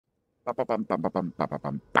Bababam, bababam,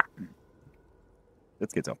 bababam, bam.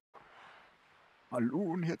 Jetzt geht's ab. Hallo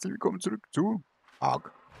und herzlich willkommen zurück zu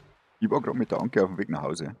Ark. Ich war gerade mit der Anke auf dem Weg nach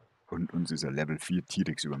Hause und uns ist ein Level 4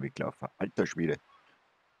 T-Rex über den Weg gelaufen. Alter Schwede.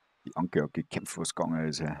 Die Anke hat gekämpft, was gegangen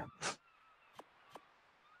ist.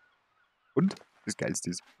 Und das Geilste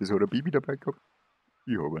ist, das hat ein Baby dabei gehabt.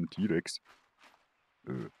 Ich habe einen T-Rex.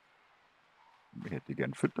 Ich hätte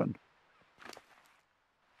gern füttern.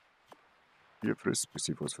 Hier, friss ein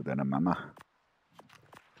bisschen was von deiner Mama.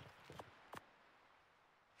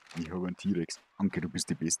 Ich habe einen T-Rex. Anke, du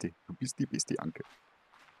bist die Beste. Du bist die beste Anke.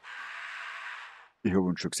 Ich habe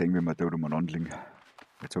uns schon gesehen, wenn wir da umeinander liegen.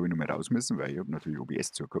 Jetzt habe ich noch mal raus müssen, weil ich habe natürlich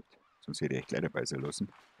OBS zugehabt. Sonst hätte ich echt gleich dabei sein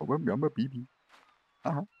lassen. Aber wir haben ein Baby.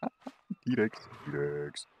 Aha, T-Rex,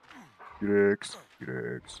 T-Rex, T-Rex,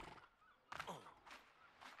 T-Rex.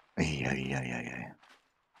 Eieieiei.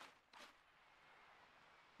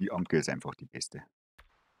 Die Anke ist einfach die Beste.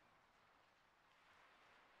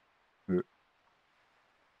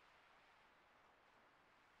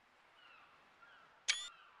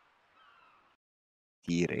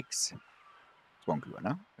 T-Rex. Das war ein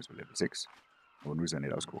kleiner, also Level 6. Aber nur ist er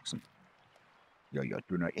nicht ausgewachsen. Ja, ja,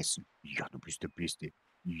 du noch essen. Ja, du bist der Beste.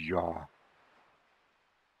 Ja.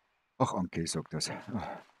 Ach, Anke, ich sag das.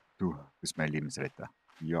 Ach, du bist mein Lebensretter.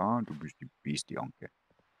 Ja, du bist die beste Anke.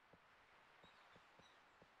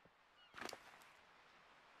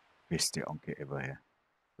 Beste Anke ever, hey.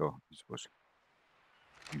 Da ist was.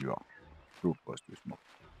 Ja, du weißt, wie es macht.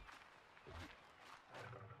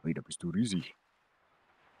 Hey, da bist du riesig.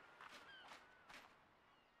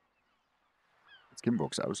 Jetzt gehen wir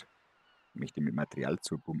aus. Ich möchte mit Material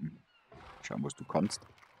zupumpen. Schauen, was du kannst.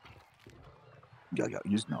 Ja, ja,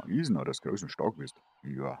 Isna, dass du groß und stark bist.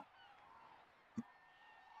 Ja.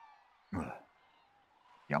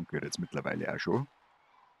 Die Anke hat jetzt mittlerweile auch schon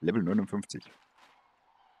Level 59.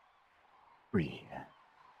 Ui.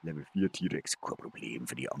 Level 4 T-Rex, kein Problem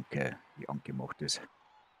für die Anke. Die Anke macht es.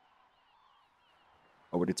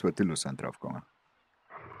 Aber die 2 Dillos sind draufgegangen.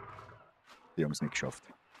 Die haben es nicht geschafft.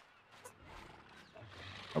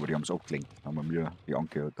 Aber die haben es abgelenkt. Haben wir mir, die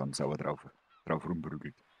Anke hat dann sauer drauf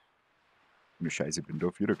rumprügelt. Und ich Scheiße, ich bin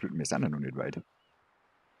da 4 Minuten, wir sind ja noch nicht weit.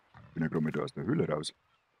 Ich bin ja gerade mal da aus der Höhle raus.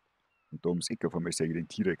 Und da ums Eck auf einmal sehe ich den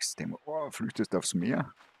T-Rex. Denke mir, oh, flüchtest aufs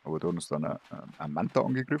Meer. Aber da hat uns dann ein Manta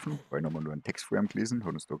angegriffen. Weil haben wir nur einen Text vor ihm gelesen,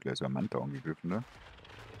 hat uns da gleich so ein Manta angegriffen. Ne?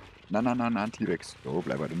 Nein, T-Rex. Da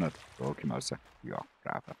bleib ich nicht. Da komm ich raus. Ja,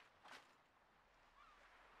 braver.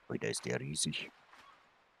 Alter, ist der riesig.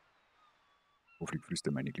 Hoffentlich frisst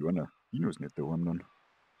er meine kleinen Dinos nicht daheim dann.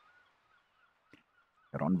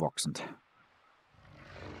 Heranwachsend.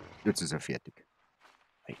 Jetzt ist er fertig.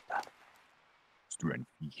 Alter, bist du ein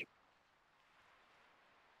Viech.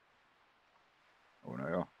 Aber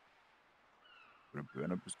naja, für einen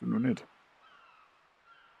Burner bist du noch nicht.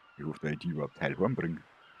 Ich hoffe, dass ich die überhaupt heil heimbringe.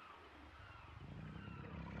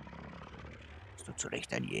 Dass du zu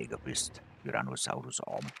Recht ein Jäger bist.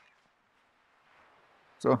 Tyrannosaurus-Arm.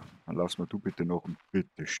 So, dann lass mir du bitte noch und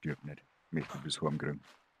bitte stirb nicht. Ich möchte bis heim kriegen.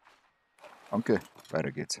 Danke,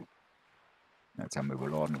 weiter geht's. Jetzt haben wir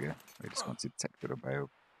überladen, gell, weil ich das ganze Zeug da dabei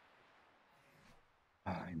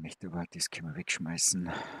habe. Ich möchte aber das können wir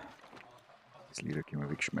wegschmeißen. Das Leder können wir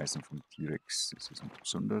wegschmeißen vom T-Rex. Das ist nicht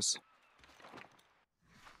besonders.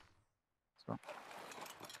 So. Gehen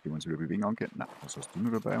wir uns wieder bewegen, Anke. Na, was hast du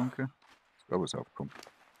noch dabei, Anke? Ist da was aufgekommen?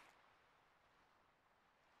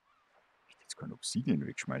 Ich möchte jetzt kein Obsidian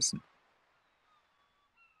wegschmeißen.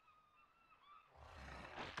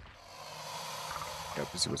 Ja,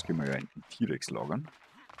 ein bisschen was können wir ja in den T-Rex lagern.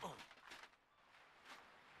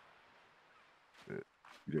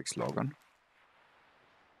 T-Rex lagern.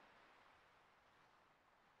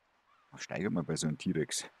 Was steigert man bei so einem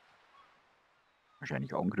T-Rex?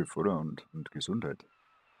 Wahrscheinlich Angriff, oder? Und Gesundheit.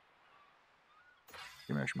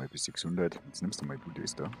 Gehen wir ja schon mal ein bisschen Gesundheit. Jetzt nimmst du mal du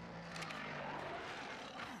das da.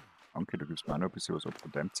 Danke, du gibst mir auch noch ein bisschen was ab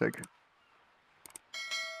von deinem Zeug.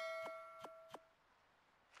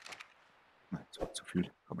 Das war zu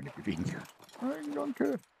viel, kann man nicht bewegen. Nein,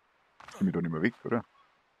 danke. Ich bin da nicht mehr weg, oder?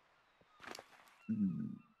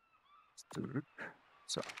 Zurück.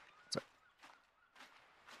 So, zack.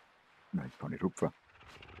 Nein, ich kann nicht hupfen.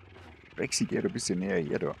 Rexy, geh ein bisschen näher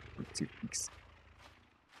her da. Zieht nix.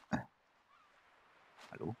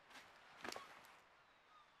 Hallo?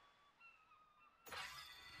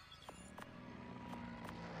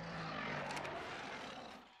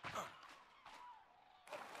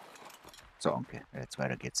 So, Anke, jetzt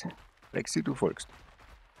weiter geht's. Rexy, du folgst.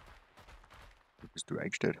 Wo bist du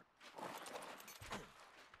eingestellt?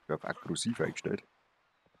 Ich bin auf aggressiv eingestellt.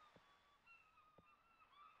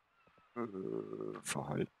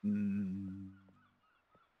 Verhalten.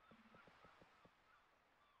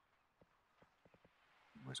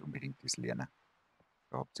 Ich muss unbedingt das lernen.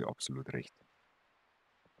 Da habt ihr absolut recht.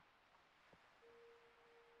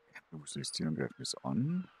 Du sollst ziehen und greifen es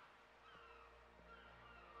an.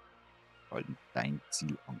 Halten dein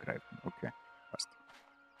Ziel angreifen. Okay, passt.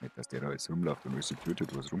 Nicht, dass der da jetzt rumläuft und alles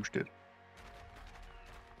tötet, was rumsteht.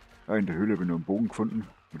 Ja, in der Höhle habe ich noch einen Bogen gefunden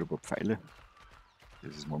mit ein paar Pfeile.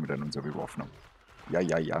 Das ist momentan unsere Bewaffnung. Ja,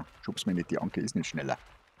 ja, ja. Schub's mir nicht, die Anke ist nicht schneller.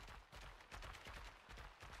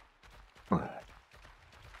 Oh.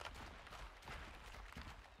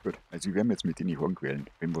 Gut, also ich werde mir jetzt mit den Horn quälen.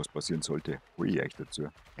 Wenn was passieren sollte, hole ich euch dazu.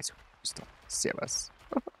 Also, bis dann. Servus.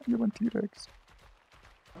 Wir waren T-Rex.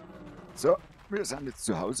 So, wir sind jetzt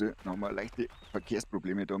zu Hause. Dann haben wir leichte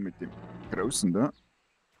Verkehrsprobleme da mit dem Großen da.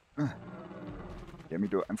 Der mich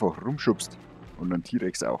da einfach rumschubst. Und ein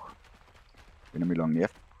T-Rex auch. Wenn er mich lang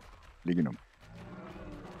nervt, lege ich ihn um.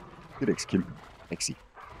 T-Rex, Kim. Rexi.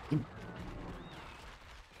 Kim.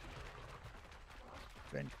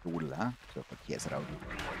 So ein Stodel, ha? So ein Verkehrsraudel.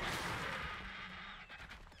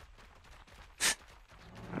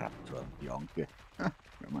 Raptor und die Anke. Ha,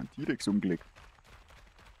 wir haben einen T-Rex umgelegt.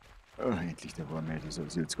 Oh, endlich der Warme, das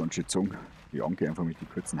hat sie jetzt ganz schön gezogen. Die Anke einfach mit den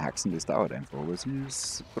kurzen Haxen, das dauert einfach. Aber sie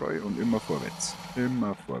ist treu und immer vorwärts.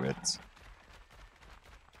 Immer vorwärts.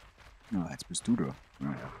 Na, jetzt bist du da.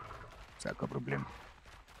 Naja, ist auch kein Problem.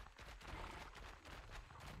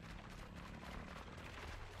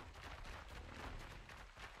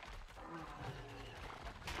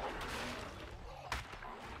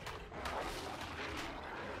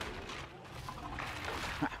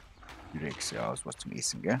 T-Rex, ja, ist was zum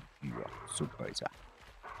Essen, gell? Ja, super ist er.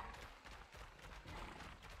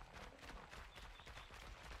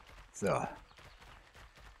 So.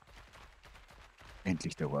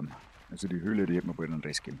 Endlich daheim. Also die Höhle, die hätte mir bald einen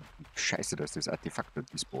Rest geben. Scheiße, dass das Artefakt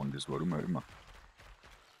dort gespawnt ist, warum auch immer.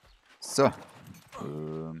 So.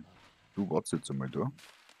 Du wartest jetzt einmal da.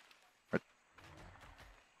 Halt.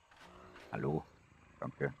 Hallo.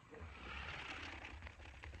 Danke.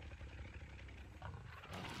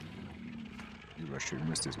 Überschön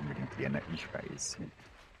muss das unbedingt lernen, ich weiß.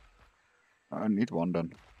 Nicht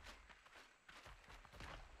wandern.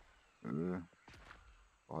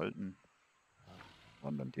 Verhalten.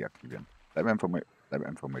 Wandern deaktivieren. Bleib einfach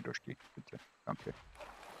mal da stehen, bitte. Danke.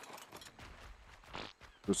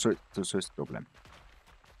 Du sollst da bleiben.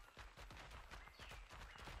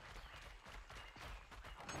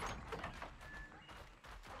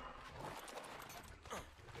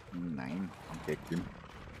 Nein, danke, Kim.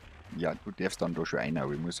 Ja, du darfst dann da schon rein,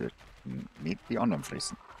 aber ich muss ja nicht die anderen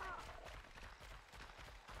fressen.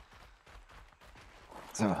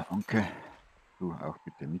 So, Anke. Du auch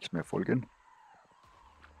bitte nicht mehr folgen.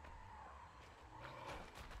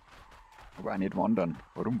 Aber auch nicht wandern.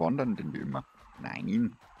 Warum wandern denn wie immer?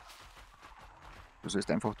 Nein. Du sollst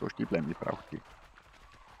einfach da stehen bleiben, ich brauche die.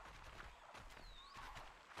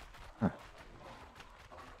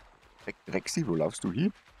 Rexi, wo laufst du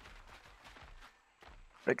hin?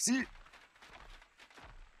 Rexi!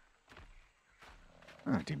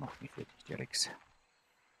 Die macht mich fertig, der Rex.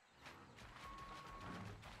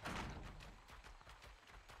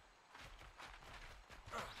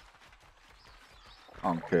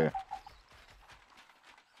 Anke.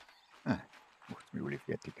 Macht mich alle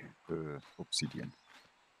fertig. Obsidian.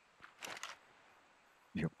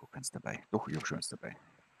 Ich hab gar keins dabei. Doch, ich hab schon eins dabei.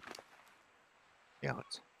 Er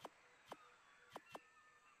hat's.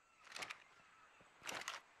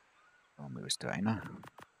 Da haben wir alles da einer.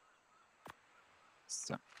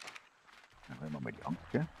 So. Dann holen wir mal die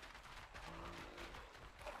Anke.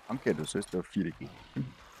 Anke, du sollst auf 4 gehen.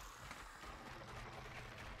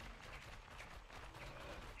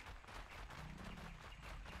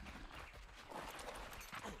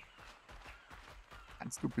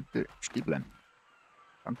 Kannst du bitte stehen bleiben?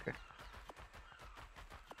 Danke.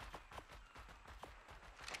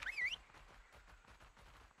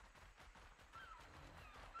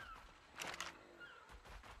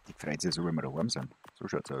 Die freut sich so, wenn wir daheim sind. So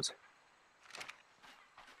schaut's aus.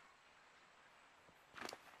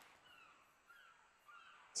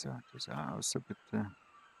 So, das auch außer bitte.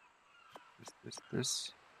 Das.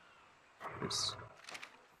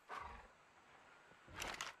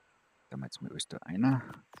 Da haben wir jetzt mal alles da einer.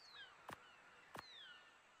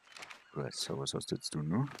 Gut, so, was hast du jetzt du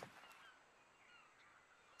noch?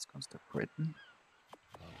 Jetzt kannst du abhalten.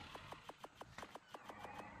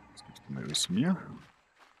 Jetzt gibst du mal alles mir.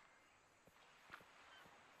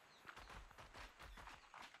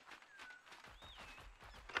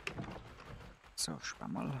 So,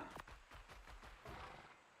 Schwammerl.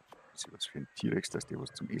 sich was für ein T-Rex, dass der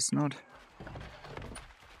was zum Essen hat.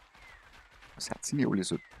 Was hat sie denn alle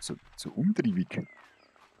so umtriebig?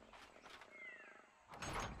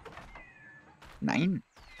 Nein!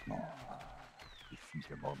 Oh, die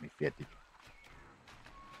Viecher machen mich fertig.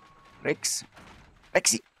 Rex!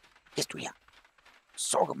 Rexi! Gehst du her?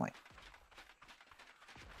 Sag mal!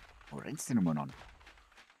 Wo rennst du denn umeinander?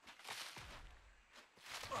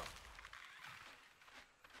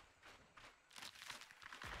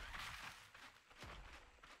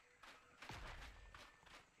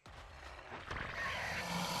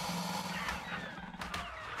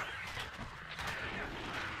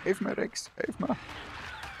 Hilf mir, Rex! Hilf mir!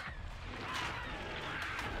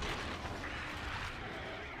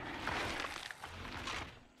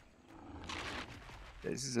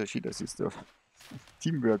 Das ist ja schön, das ist doch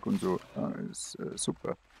Teamwork und so. Ja, ist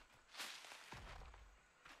super.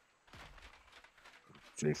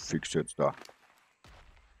 Sehr fix jetzt da.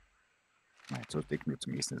 Jetzt hat Deck nur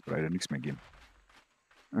zum Essen, jetzt brauche ich ja nichts mehr geben.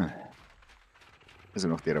 Also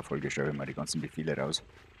nach der Folge schaue ich mal die ganzen Befehle raus.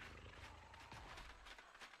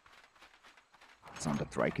 Der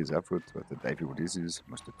Trike ist auch fort, was der Teufel wo das ist.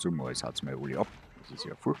 Was dazu mal, es haut mir alle ab. Das ist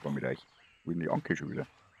ja furchtbar mit euch. Wo ist die Anke schon wieder?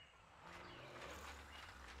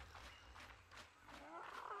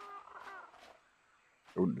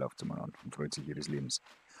 Da unten läuft sie mal an und freut sich ihres Lebens.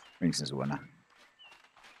 Wenigstens so einer.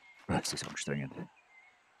 Das ist anstrengend.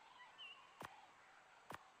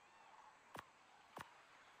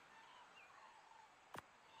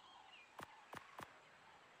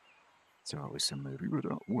 So, alles sind wir rüber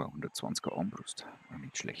da. Oh, 120er Armbrust. War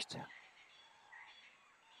nicht schlecht.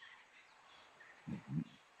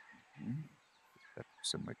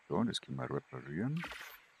 Das bleibt einmal da, das können wir reparieren.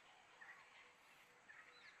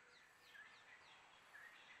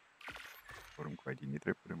 Warum kann ich die nicht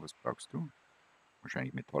reparieren? Was brauchst du?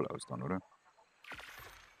 Wahrscheinlich Metall aus dann, oder?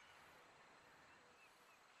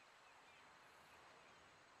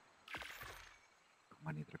 Kann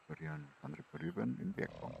man nicht reparieren. Kann repariert werden im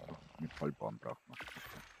Werkbank. Metallbahn braucht man.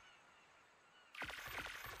 Okay.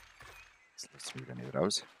 Das lässt sich wieder nicht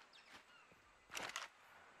raus.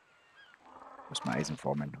 Muss man Eisen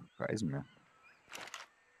formen. Kein Eisen mehr.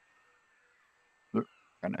 Nö,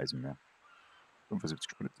 kein Eisen mehr. 75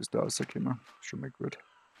 Sprit ist da rausgekommen. Ist schon mal gut.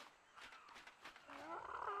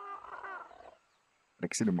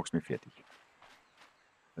 Rexi, du machst mich fertig.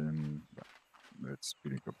 Ja, jetzt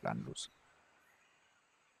bin ich da planlos.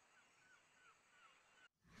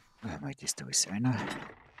 Mal das da ist einer.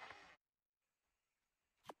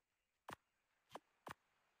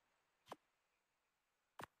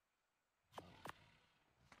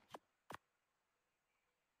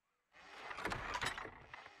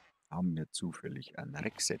 Haben wir zufällig einen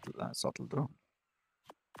Rexsättel Sattel da?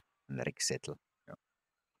 Ein Rexsättel. Ja.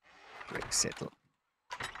 Rexsättel.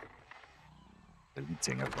 Der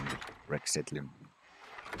Leadsänger von Rexsättel.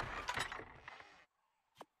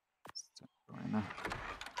 So, da einer.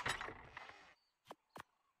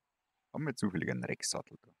 Haben wir zufällig einen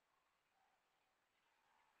Rexsattel da?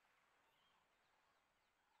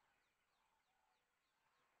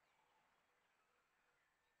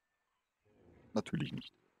 Natürlich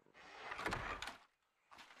nicht.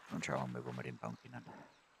 Dann schauen wir, wo wir den bauen können.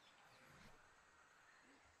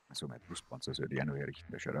 Also mein Brustpanzer soll ich auch noch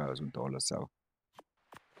herrichten, der schaut auch aus wie ein toller Sau.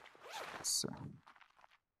 So.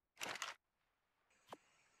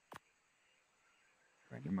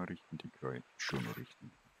 Kann ich nicht mehr richten, die kann ich schon noch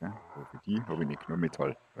richten. Ja, aber für die habe ich nicht nur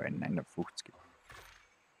Metall, bei 59.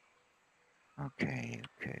 Okay.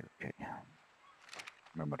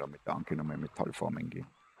 Wenn wir da mit der Anke nochmal Metallformen gehen.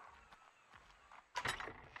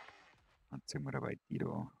 Dann ziehen wir dabei die da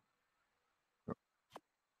an. Ja.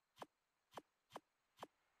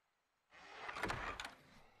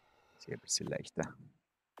 Ist ja ein bisschen leichter.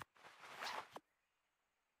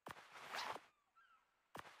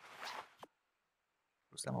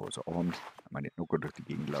 Bloß haben wir was an, wenn wir nicht nur durch die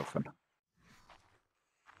Gegend laufen.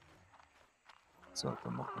 So,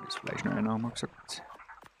 dann machen wir das Fleisch noch einer, haben wir gesagt.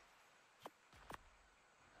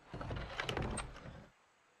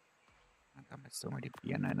 Dann haben wir jetzt da mal die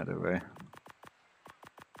Beeren einer dabei.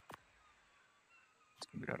 Das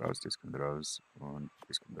kommt wieder raus, das kommt raus und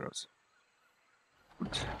das kommt raus.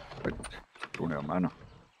 Gut, voll gut. Zitrone haben wir auch noch.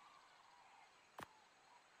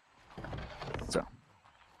 So,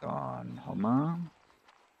 dann haben wir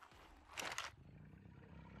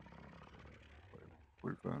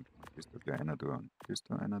Pulver, das da gleich einer da und das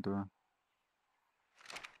da einer da.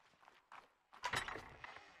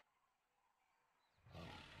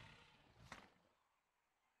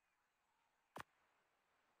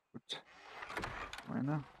 Gut,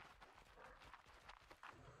 einer.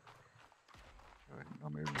 Da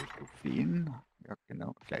Haben wir irgendwo Trophäen? Ja,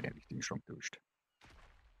 genau. Gleich den richtigen Schrank erwischt.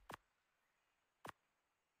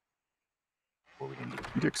 Wo wir den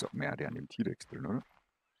T-Rex auch mehr, der an dem T-Rex drin, oder?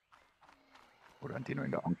 Oder an den noch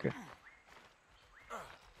in der Anke.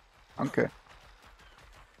 Anke!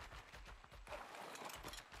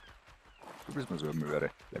 Du bist mal so eine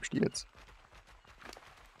Möhre. Bleib stehen jetzt.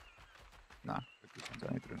 Na, da ist uns auch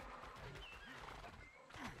nicht drin.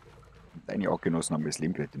 Und deine Artgenossen haben das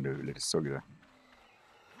Leben gerettet in der Höhle, das sage ich dir.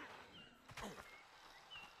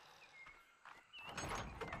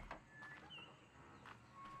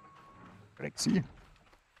 Rexi?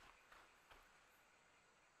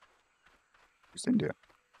 Wo ist denn der?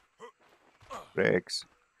 Rex.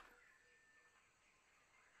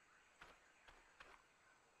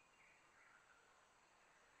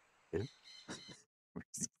 Hä? Was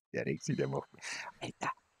ist der Rexi, der macht.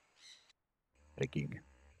 Alter! Trekking.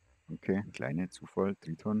 Okay, kleine Zufall,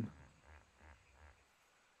 Triton.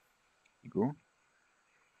 Ego.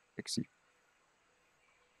 Rexi.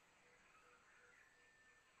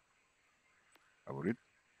 Favorit.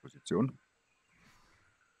 Position.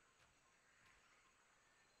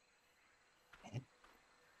 Hä?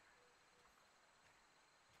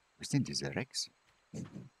 Wo ist denn dieser Rex?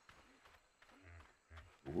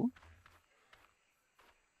 Wo?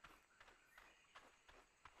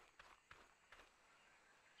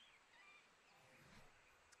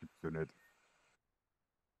 Das gibt's doch nicht.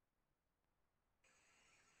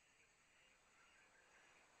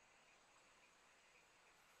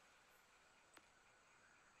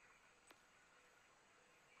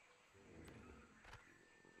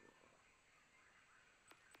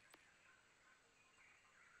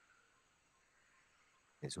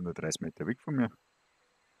 Der ist 130 Meter weg von mir.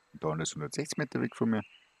 Und da unten ist 160 Meter weg von mir.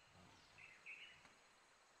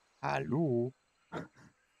 Hallo?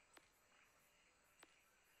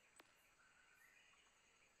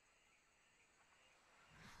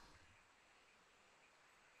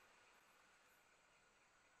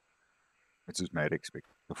 Jetzt ist mein Rex weg.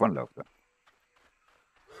 Da vorne läuft er.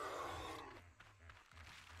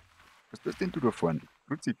 Was tust denn du da vorne?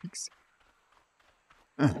 Kruzifix?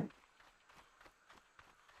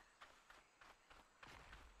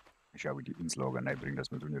 Ich schau, wie die ins Lager reinbringen, dass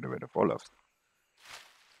man du nicht weiter vorläufst.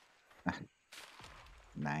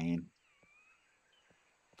 Nein.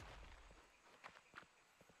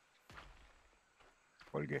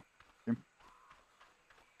 Folge. Hm.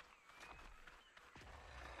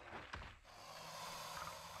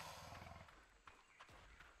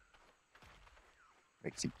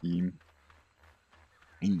 Rexi-Team.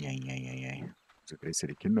 Eieieiei. Umso größer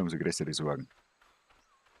die Kinder, umso größer die Sorgen.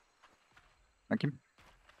 Na Kim,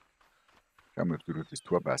 schau mal, ob du durch das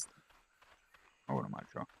Tor passt. Aber normal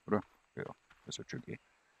schau, oder? Ja, das wird schon gehen.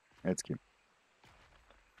 Jetzt Kim.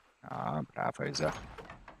 Ja, braver ist er.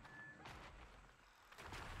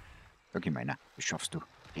 Sag ich meiner, das schaffst du.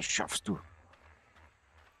 Das schaffst du.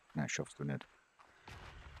 Nein, das schaffst du nicht.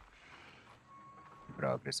 Ich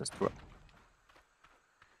brauche bloß das Tor.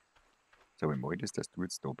 So, ich mag das, dass du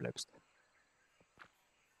jetzt da bleibst.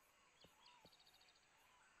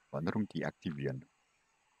 Wanderung deaktivieren.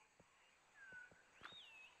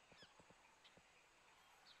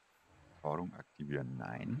 Erfahrung aktivieren,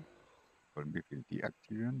 nein. Folgenbefehl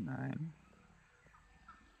deaktivieren, nein.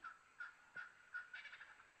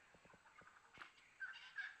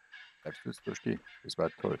 Bleibst du jetzt da stehen? Das war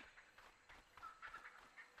toll.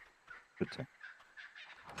 Bitte.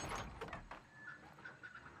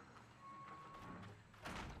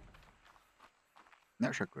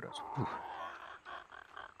 Na, schaut gut aus.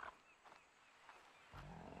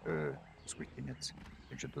 Was will ich denn jetzt?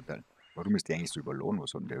 Bin schon total. Warum ist der eigentlich so überladen?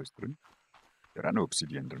 Was hat denn der alles drin? Der hat auch noch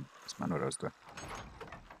Obsidian drin. Das machen wir raus da.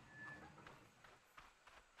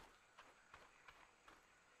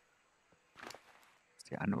 Ist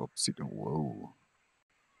der auch noch Obsidian? Wow.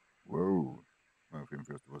 Wow. Ja, auf jeden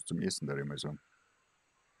Fall hast du was zum Essen, da ich mal sagen.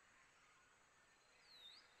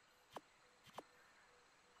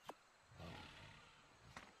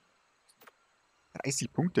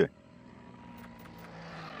 »30 Punkte.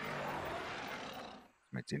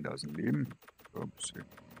 Mit 10.000 Leben. Ups.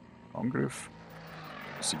 Angriff.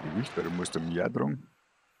 Das ist Gewicht, weil du musst am Jahr dran.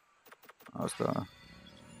 Aus da.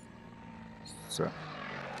 So.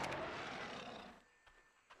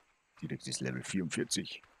 Direkt ist Level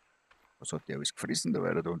 44. Was hat der alles gefressen, da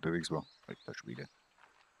weil er da unterwegs war? Alter Schwede.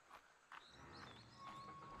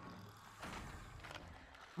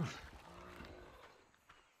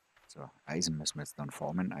 So, Eisen müssen wir jetzt dann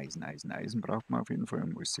farmen. Eisen braucht man auf jeden Fall,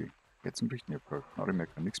 um alles herzurichten. Ich habe keine Knarre mehr,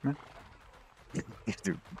 kann nichts mehr.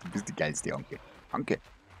 Du bist die geilste Anke. Anke!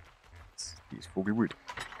 Die ist vogelwild.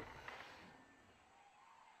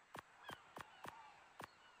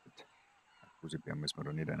 Kosebeeren müssen wir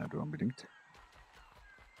da nicht rein tun unbedingt.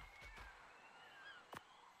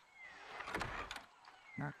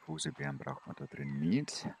 Na, Kosebeeren braucht man da drin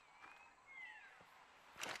nicht.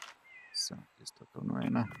 So, das tut da noch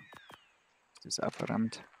einer. Ist das auch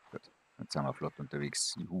verrammt? Gut, jetzt sind wir flott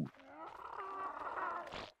unterwegs. Juhu.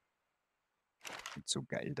 Nicht so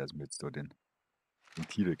geil, dass wir jetzt da den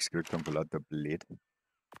T-Rex gekriegt haben, von lauter Blöd.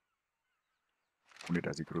 Ohne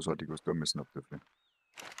dass ich großartig was tun müssen habe dafür.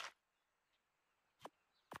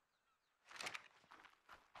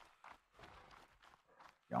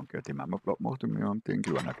 Die Anke hat die Mama platt gemacht und wir haben den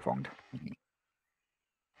Kleinen gefangen.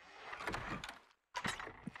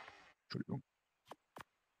 Entschuldigung.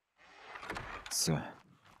 So.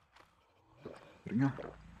 Bringer.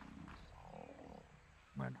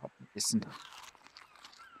 Mal einen Happen essen.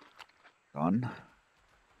 Dann.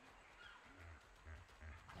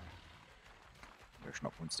 Wir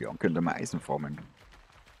schnappen uns die Anke und dann mal Eisen farmen.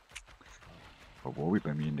 Aber wo habe ich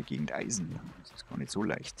bei mir in der Gegend Eisen? Das ist gar nicht so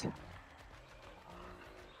leicht.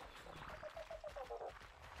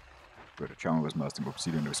 Gut, jetzt schauen wir, was wir aus dem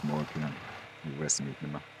Obsidian alles machen können. Ich weiß nämlich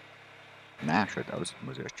nicht mehr. Nein, schaut aus. Ich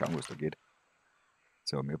muss erst schauen, was da geht.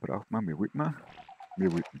 So, mehr braucht man. Wir wollten.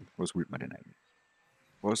 Was wollten wir denn eigentlich?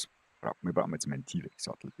 Was braucht man? Wir brauchen jetzt mal einen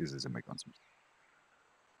T-Rex-Sattel. Das ist einmal ganz wichtig.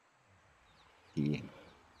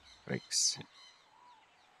 T-Rex.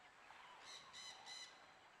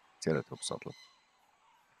 Ceratops-Sattel.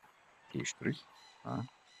 T-Strich. A.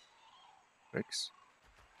 Rex.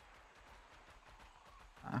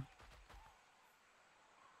 A.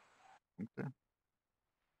 Punkte.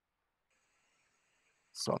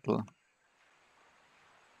 Sattel.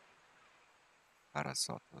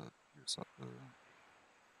 Parasattel. Sattel.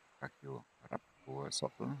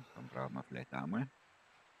 Brachio-Raptor-Sattel. Dann brauchen wir vielleicht auch mal.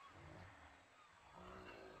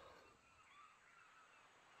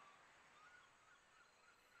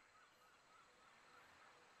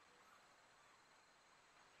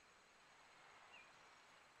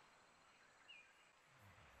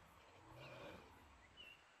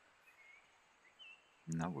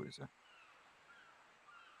 Na, wo ist er?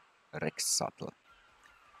 Rex-Sattel.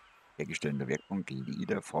 Hergestellt in der Werkbank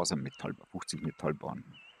Leder, Faser, Metall, 50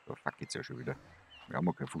 Metallbahnen. Da fuck jetzt ja schon wieder. Wir haben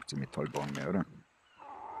auch keine 50 Metallbahnen mehr, oder?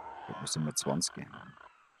 Da müssen wir 20.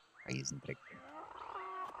 Eisendreck.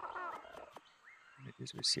 Wenn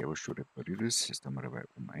das alles Servus schon repariert ist, jetzt haben wir dabei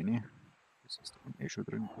eine. Das ist da unten eh schon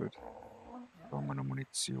drin. Gut. Da haben wir noch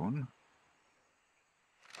Munition.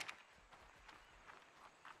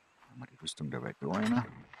 Da haben wir die Rüstung dabei da einer.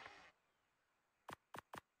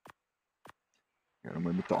 Ja, dann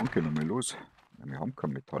mal mit der Anke nochmal los. Ja, wir haben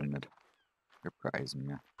kein Metall nicht. Ich habe kein Eisen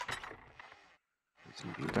mehr. Das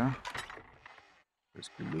ist Leder. Das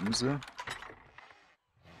ist Gelumse.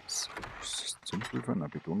 Das ist Zündpulver. Na,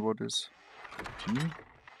 Beton war das. Team.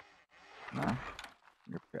 Nein.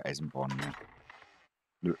 Ich habe keine Eisenbahn mehr.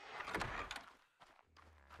 Nö.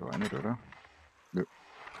 Da auch nicht, oder? Nö.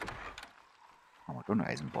 Haben wir da noch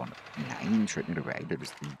Eisenbahn? Nein, schaut nicht weiter,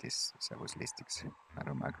 das Ding. Das ist ja was Lästiges. Nein, da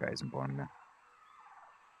haben wir auch keine Eisenbahn mehr.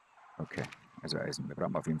 Okay, also Eisen. Wir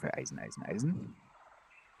brauchen auf jeden Fall Eisen.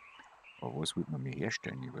 Aber was wollten wir mir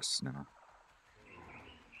herstellen? Ich weiß es nicht mehr.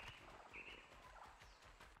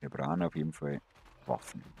 Wir brauchen auf jeden Fall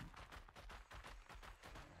Waffen.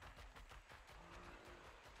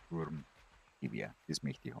 Wurm, Gewehr, das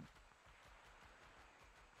möchte ich haben.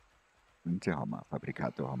 Und hier haben wir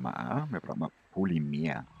Fabrikator haben wir auch. Wir brauchen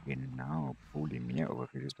Polymer. Genau, Polymer, aber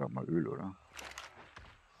für das brauchen wir Öl, oder?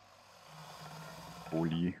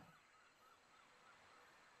 Polymer.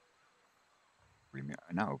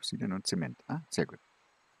 Nein, Obsidian und Zement. Ah, sehr gut.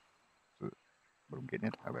 So, warum geht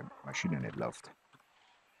nicht? Aber die Maschine nicht läuft.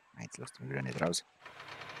 Jetzt lasst mich wieder nicht raus.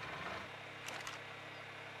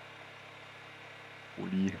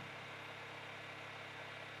 Poly.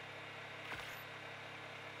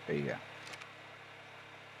 Ja.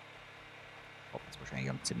 Habt jetzt wahrscheinlich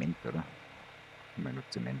am Zement, oder? Immer nur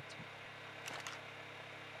Zement.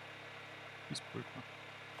 Kiespulver.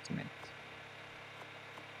 Zement.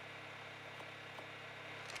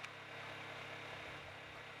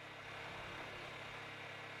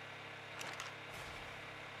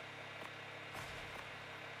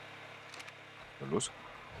 So, los.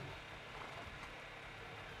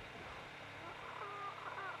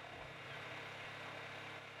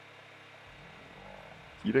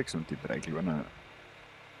 T-Rex und die drei kleine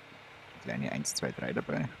 1, 2, 3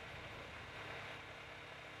 dabei.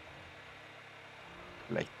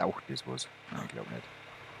 Vielleicht taucht das was. Nein, ich glaube nicht.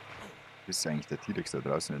 Das ist eigentlich der T-Rex da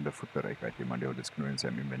draußen in der Futterreichweite. Ich meine, der hat jetzt nur in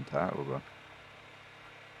seinem Inventar, aber.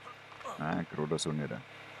 Nein, gerade so nicht.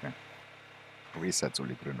 Okay. Aber ihr seid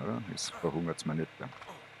alle drin, oder? Es verhungert es mir nicht. Da.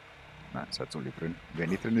 Nein, seid alle drin. Wer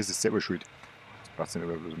nicht drin ist, ist selber schuld. Jetzt braucht ihr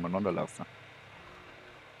nicht bloß umeinander laufen.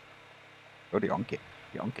 Ja, die Anke.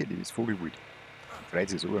 Die Anke, die ist vogelwild. Die freut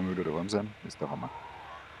sich so, wenn wir wieder daheim sind. Das ist der Hammer.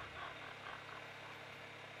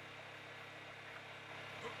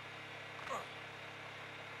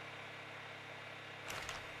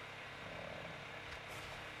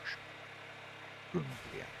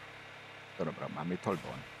 Sturmgewehr. Da brauchen wir auch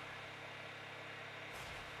Metallbahn.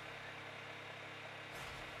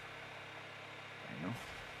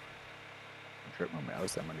 Dann schalten wir mal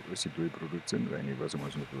aus, dass wir nicht alles durchproduzieren, weil ich weiß, ich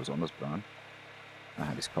muss noch was anderes planen.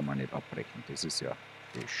 Aha, das kann man nicht abbrechen. Das ist ja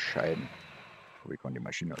bescheiden. Aber ich kann die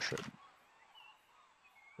Maschine ausschalten.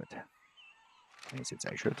 Gut. Wenn ich es jetzt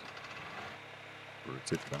einschalte,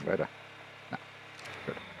 produziert dann weiter. Nein.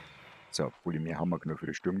 Gut. So, Polymer haben wir genug für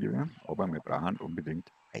das Sturmgewehr, aber wir brauchen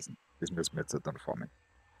unbedingt Eisen. Das müssen wir jetzt dann farmen.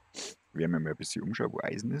 Werden wir mal ein bisschen umschauen, wo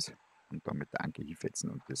Eisen ist und dann mit der Anke hinfetzen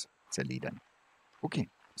und das zerledern. Okay,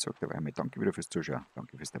 ich sage dabei einmal danke wieder fürs Zuschauen.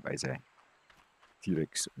 Danke fürs Dabeisein.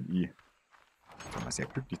 T-Rex und ich sind wir sehr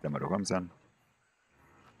glücklich, dass wir daheim sind.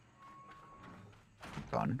 Und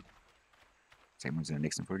dann sehen wir uns in der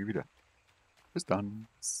nächsten Folge wieder. Bis dann.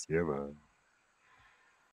 Servus.